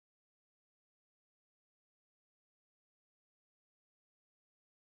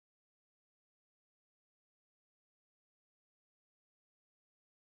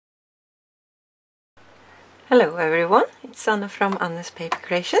Hello everyone, it's Anna from Anna's Paper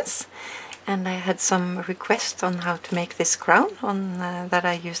Creations, and I had some requests on how to make this crown that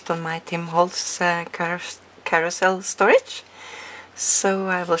I used on my Tim Holtz carousel storage. So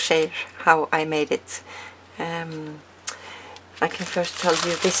I will share how I made it. I can first tell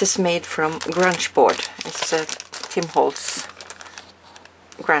you this is made from grunge board. It's a Tim Holtz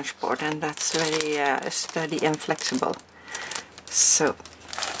grunge board, and that's very sturdy and flexible. So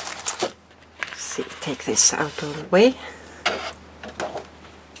take this out of the way,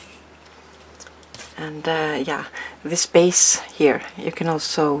 and yeah, this base here, you can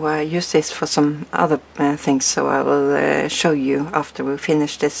also use this for some other things, so I will show you after we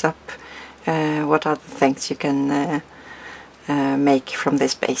finish this up what other things you can make from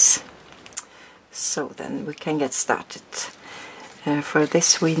this base. So then we can get started. For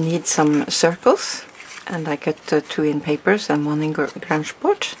this we need some circles, and I cut 2 in papers and 1 in grunge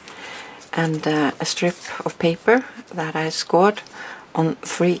board, and a strip of paper that I scored on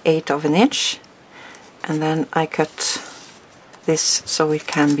 3/8 of an inch, and then I cut this so it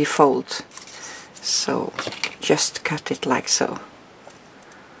can be folded. So just cut it like so.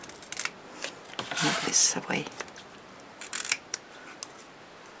 Move this away.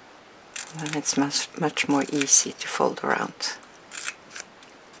 And then it's much more easy to fold around.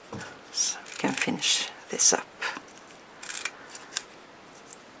 So we can finish this up.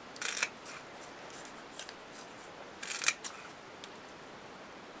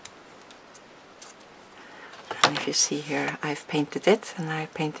 If you see here, I've painted it, and I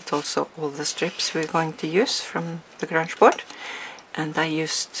painted also all the strips we're going to use from the grunge board, and I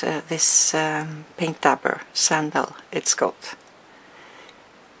used this paint dabber sandal it's called.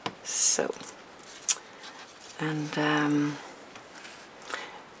 So, and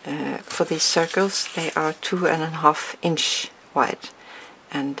for these circles, they are 2.5 inch wide,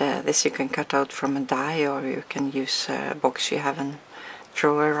 and this you can cut out from a die, or you can use a box you have and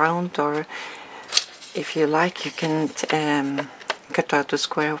draw around, or if you like, you can cut out a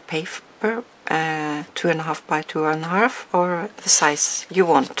square of paper, 2.5 by 2.5, or the size you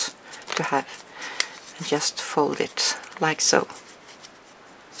want to have, and just fold it like so.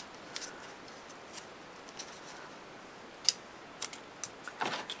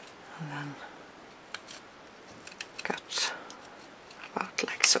 And then cut about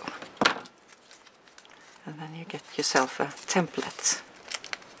like so. And then you get yourself a template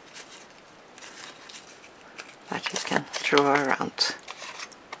that you can draw around.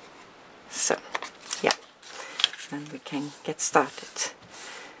 So yeah, then we can get started.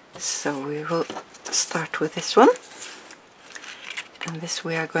 So we will start with this one, and this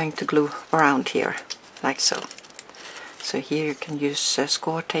we are going to glue around here like so. So here you can use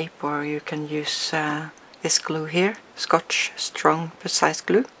score tape, or you can use this glue here, Scotch Strong Precise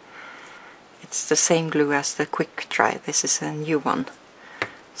Glue. It's the same glue as the Quick Dry. This is a new one,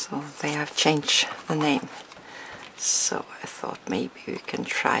 so they have changed the name. So I thought maybe we can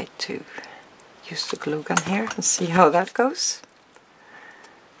try to use the glue gun here and see how that goes.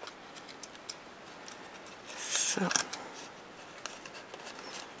 So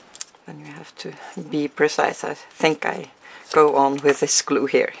then you have to be precise. I think I go on with this glue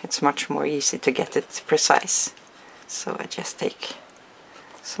here. It's much more easy to get it precise. So I just take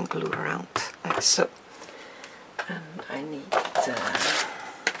some glue around like so. And I need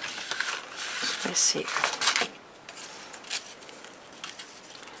this here.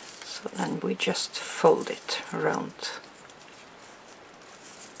 So then we just fold it around.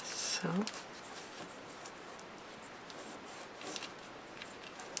 So.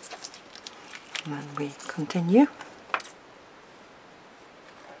 And then we continue.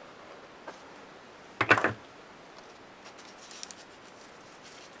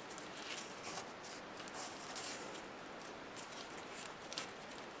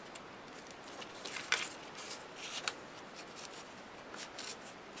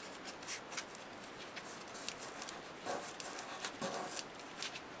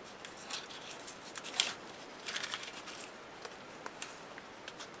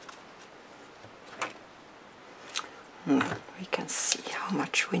 We can see how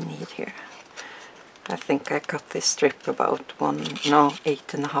much we need here. I think I cut this strip about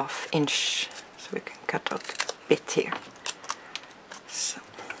 8.5 inch, so we can cut out a bit here. So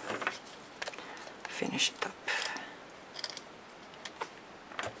finish it up.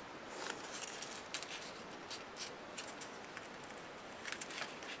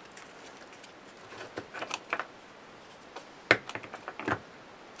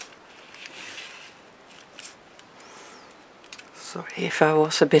 Sorry if I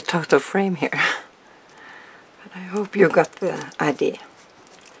was a bit out of frame here, but I hope you got the idea.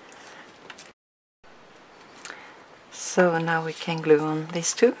 So now we can glue on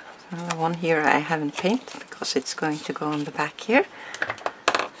these two. The one here I haven't painted because it's going to go on the back here.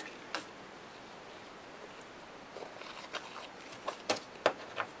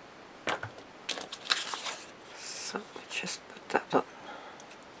 So just put that on.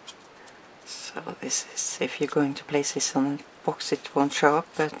 So this is, if you're going to place this on a box it won't show up,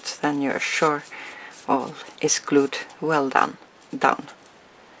 but then you're sure all is glued well down.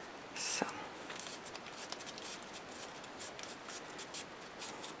 So.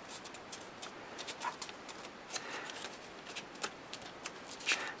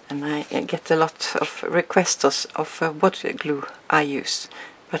 And I get a lot of requests of what glue I use,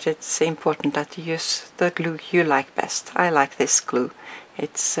 but it's important that you use the glue you like best. I like this glue.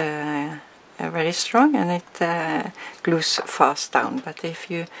 It's very strong and it glues fast down, but if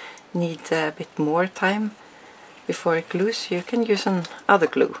you need a bit more time before it glues, you can use another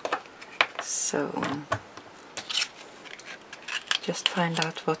glue. So just find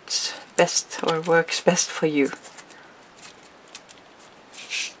out what's best or works best for you.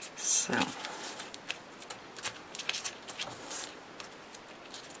 So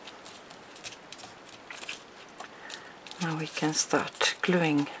now we can start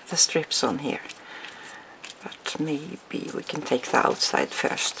gluing the strips on here, but maybe we can take the outside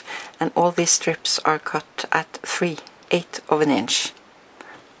first. And all these strips are cut at 3/8 of an inch.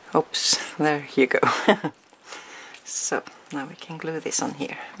 Oops, there you go. So now we can glue this on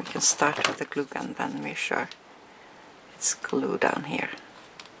here. We can start with the glue gun, then we're sure it's glue down here.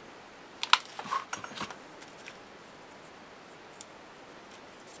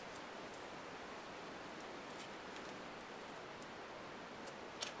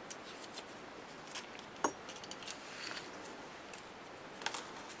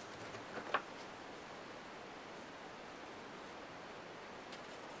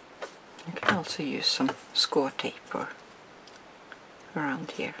 You can also use some score tape or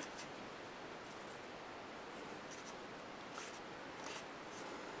around here.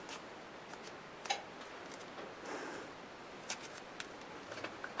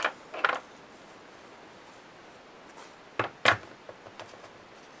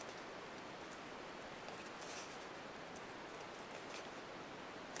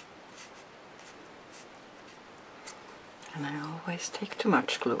 And I always take too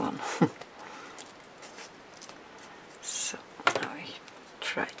much glue on. So now I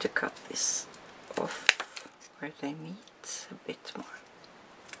try to cut this off where they meet a bit more.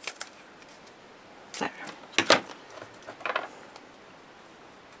 There.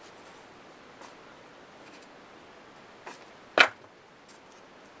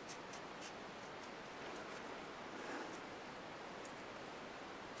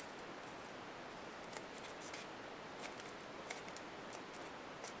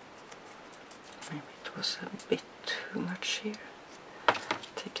 Maybe it was a bit too much here.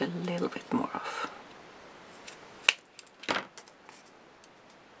 Take a little bit more off.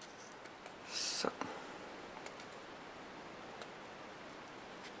 So.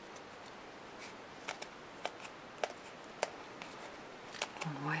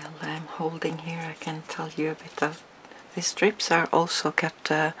 And while I'm holding here, I can tell you a bit of these strips are also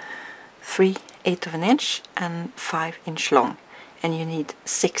cut 3/8 of an inch and 5 inch long, and you need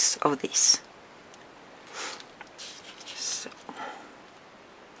 6 of these.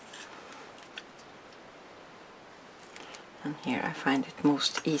 And here I find it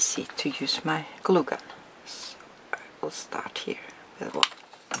most easy to use my glue gun. So I will start here with one.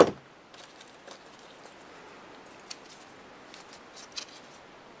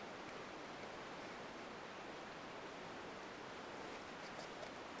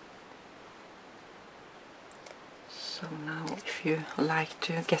 So now if you like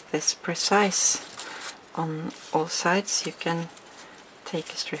to get this precise on all sides, you can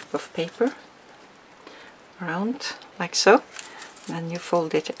take a strip of paper around like so, then you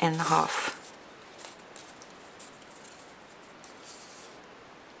fold it in half.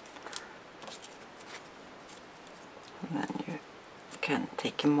 And then you can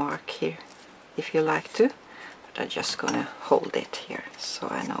take a mark here if you like to, but I'm just gonna hold it here so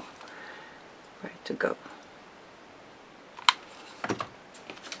I know where to go.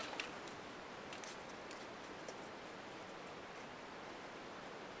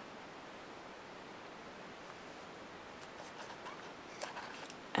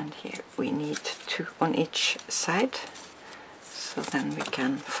 And here we need 2 on each side, so then we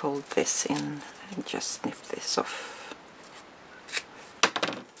can fold this in and just snip this off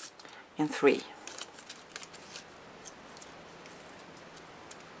in 3.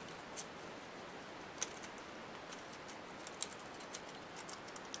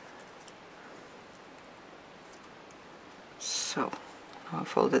 I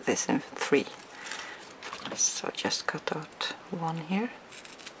folded this in 3. So just cut out 1 here.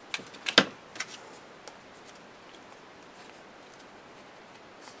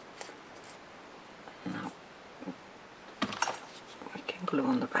 Now we can glue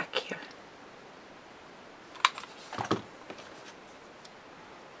on the back here.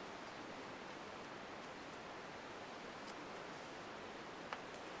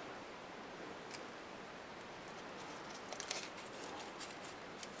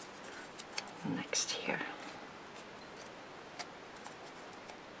 Next here.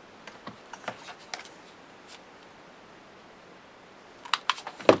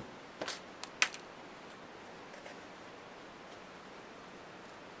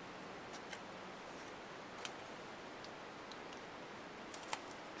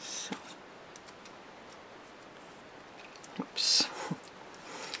 So, oops.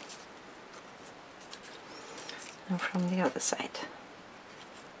 And from the other side.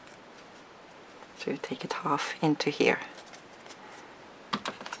 So you take it half into here.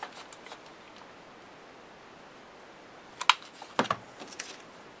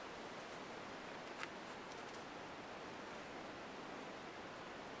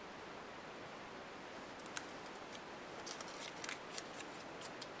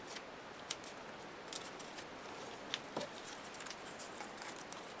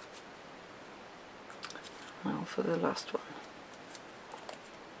 Now for the last one.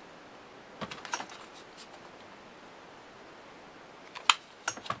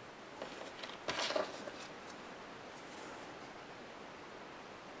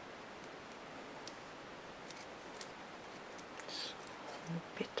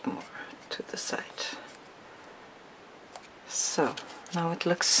 A bit more to the side. So now it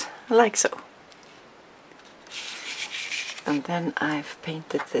looks like so. And then I've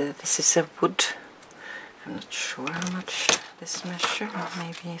painted this is a wood. I'm not sure how much this measure,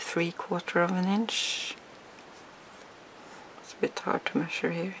 maybe 3/4 of an inch. It's a bit hard to measure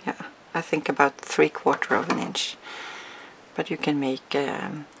here. Yeah, I think about 3/4 of an inch. But you can make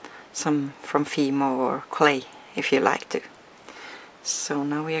some from Fimo or clay if you like to. So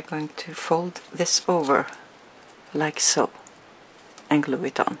now we are going to fold this over like so and glue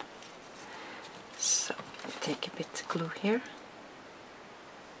it on. So take a bit of glue here.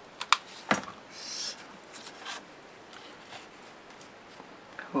 So,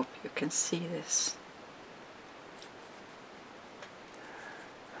 I hope you can see this.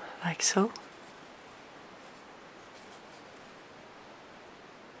 Like so.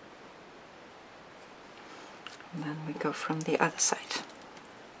 And then we go from the other side.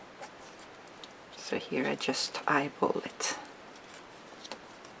 So here I just eyeball it.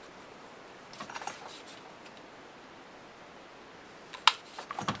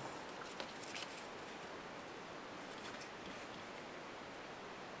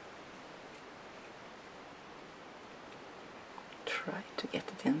 Try to get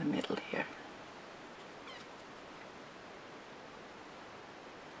it in the middle here.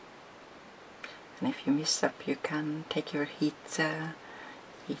 And if you miss up, you can take your heat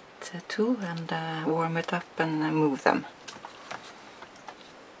tool and warm it up and move them.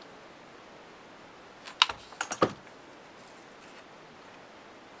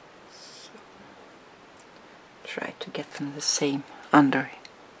 So, try to get them the same under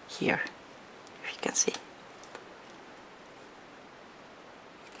here, if you can see.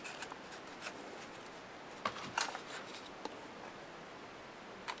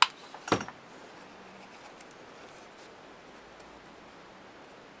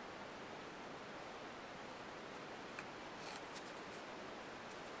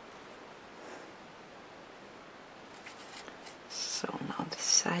 So now this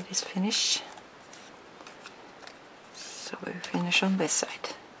side is finished. So we finish on this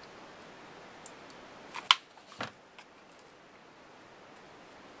side.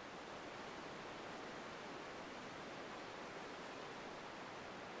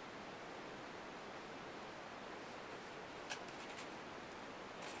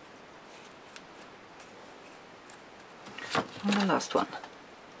 And the last one.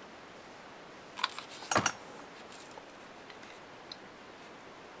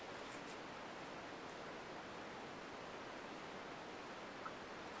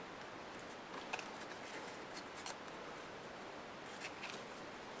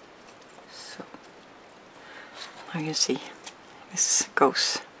 So now you see this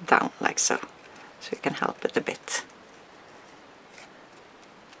goes down like so, so you can help it a bit.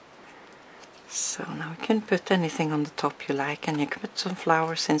 So now you can put anything on the top you like, and you can put some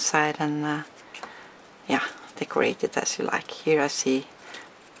flowers inside and yeah, decorate it as you like. Here I see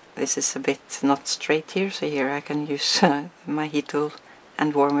this is a bit not straight here, so here I can use my heat tool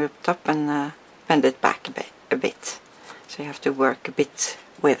and warm it up and bend it back a bit. So you have to work a bit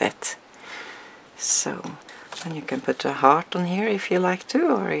with it. So, and you can put a heart on here if you like to,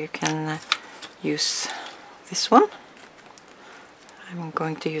 or you can use this one. I'm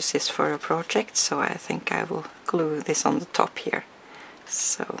going to use this for a project, so I think I will glue this on the top here.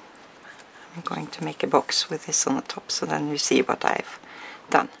 So I'm going to make a box with this on the top, so then you see what I've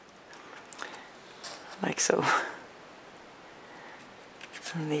done. Like so.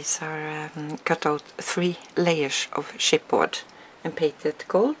 And these are cut out 3 layers of chipboard and painted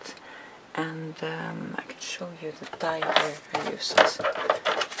gold. And I can show you the die here I use.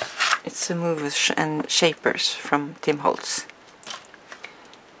 It's the movers and shapers from Tim Holtz.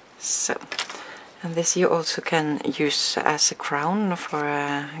 So, and this you also can use as a crown for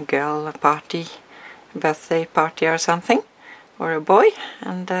a girl party, birthday party or something, or a boy.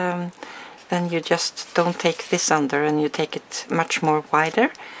 And then you just don't take this under, and you take it much more wider,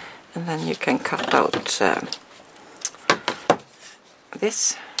 and then you can cut out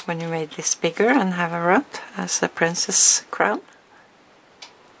this when you made this bigger and have a rump as a princess crown,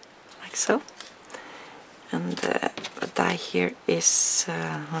 like so. And the die here is,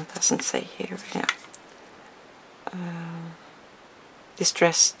 what doesn't say here, yeah,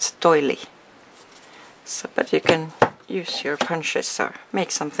 distressed doily. So, but you can use your punches or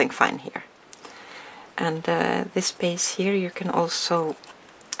make something fine here. And this base here you can also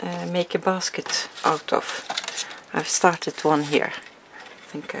make a basket out of. I've started one here. I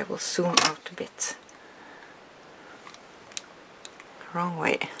think I will zoom out a bit. Wrong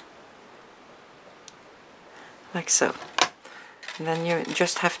way. Like so. And then you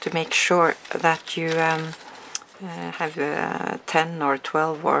just have to make sure that you have 10 or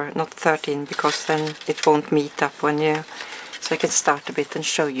 12 or not 13, because then it won't meet up when you... So I can start a bit and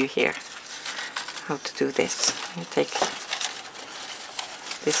show you here how to do this. You take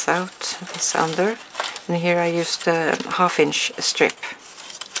this out, this under, and here I used a 1/2 inch strip,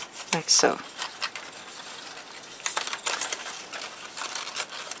 like so.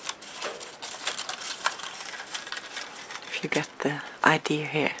 If you get the idea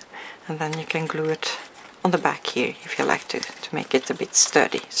here, and then you can glue it on the back here if you like to make it a bit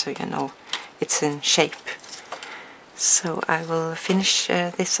sturdy, so you know it's in shape. So I will finish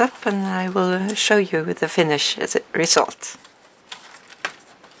this up, and I will show you the finished result.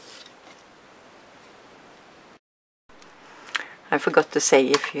 I forgot to say,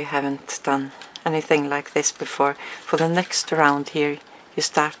 if you haven't done anything like this before, for the next round here you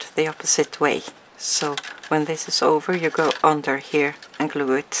start the opposite way. So when this is over you go under here and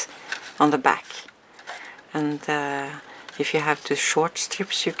glue it on the back. And if you have 2 short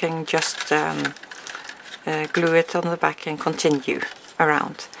strips you can just glue it on the back and continue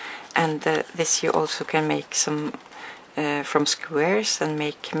around. And this you also can make some from squares and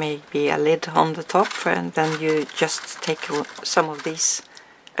make maybe a lid on the top, and then you just take some of these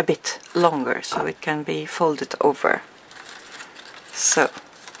a bit longer so it can be folded over. So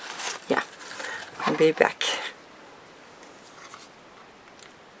yeah, I'll be back.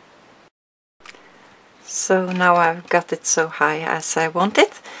 So now I've got it so high as I want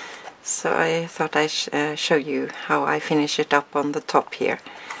it, so I thought I'd show you how I finish it up on the top here.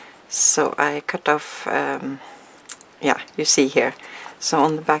 So I cut off, yeah, you see here. So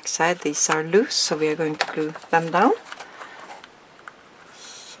on the back side these are loose, so we are going to glue them down.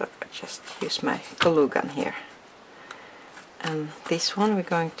 So I just use my glue gun here. And this one we're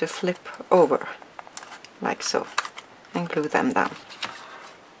going to flip over, like so, and glue them down.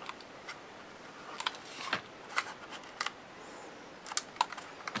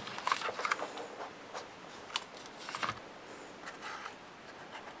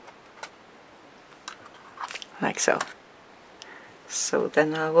 Like so. So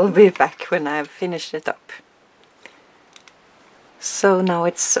then I will be back when I've finished it up. So now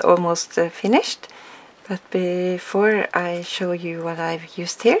it's almost finished, but before I show you what I've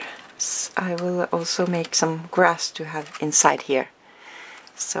used here, I will also make some grass to have inside here.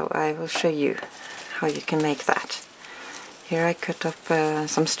 So I will show you how you can make that. Here I cut up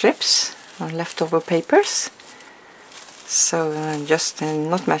some strips on leftover papers. So just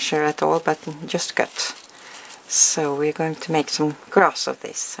not measure at all, but just cut. So we're going to make some grass of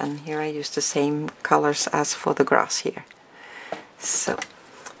this, and here I use the same colors as for the grass here. So,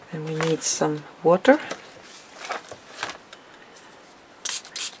 and we need some water.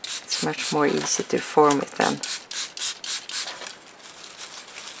 It's much more easy to form it then.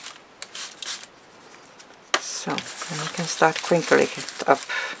 So, and you can start crinkling it up,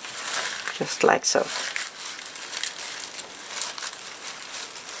 just like so.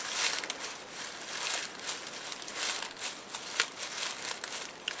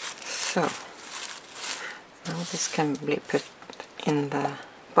 So now this can be put in the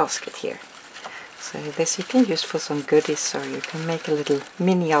basket here. So this you can use for some goodies, or you can make a little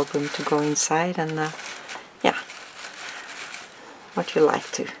mini album to go inside, and yeah, what you like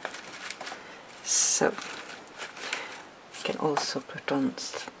to. So you can also put on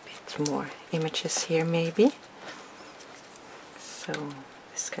a bit more images here maybe. So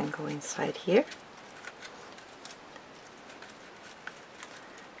this can go inside here.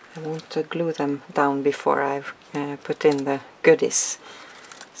 I want to glue them down before I've put in the goodies.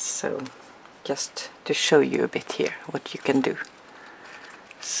 So just to show you a bit here what you can do.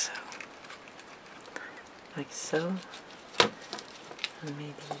 So like so, and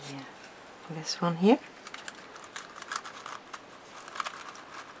maybe this one here.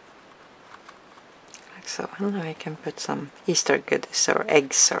 Like so, and now I can put some Easter goodies or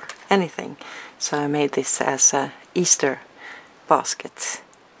eggs or anything. So I made this as a Easter basket.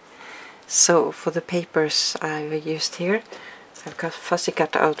 So for the papers I've used here, I've got fussy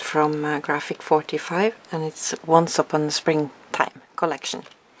cut out from Graphic 45, and it's Once Upon a Springtime collection.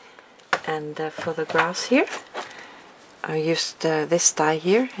 And for the grass here, I used this dye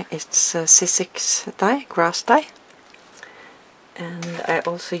here. It's C6 dye, grass dye. And I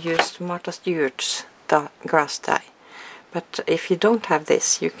also used Martha Stewart's grass dye. But if you don't have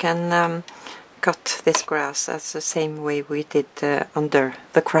this, you can cut this grass as the same way we did under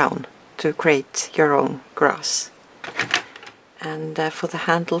the crown, to create your own grass. And for the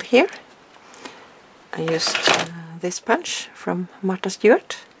handle here, I used this punch from Martha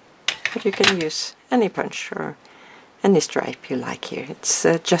Stewart, but you can use any punch or any stripe you like here. It's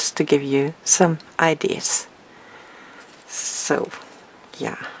just to give you some ideas. So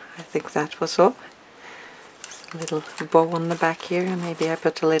yeah, I think that was all. A little bow on the back here, and maybe I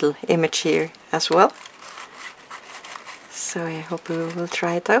put a little image here as well. So I hope you will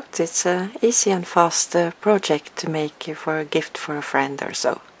try it out. It's an easy and fast project to make for a gift for a friend or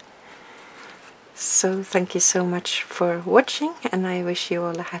so. So thank you so much for watching, and I wish you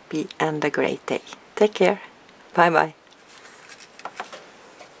all a happy and a great day. Take care. Bye bye.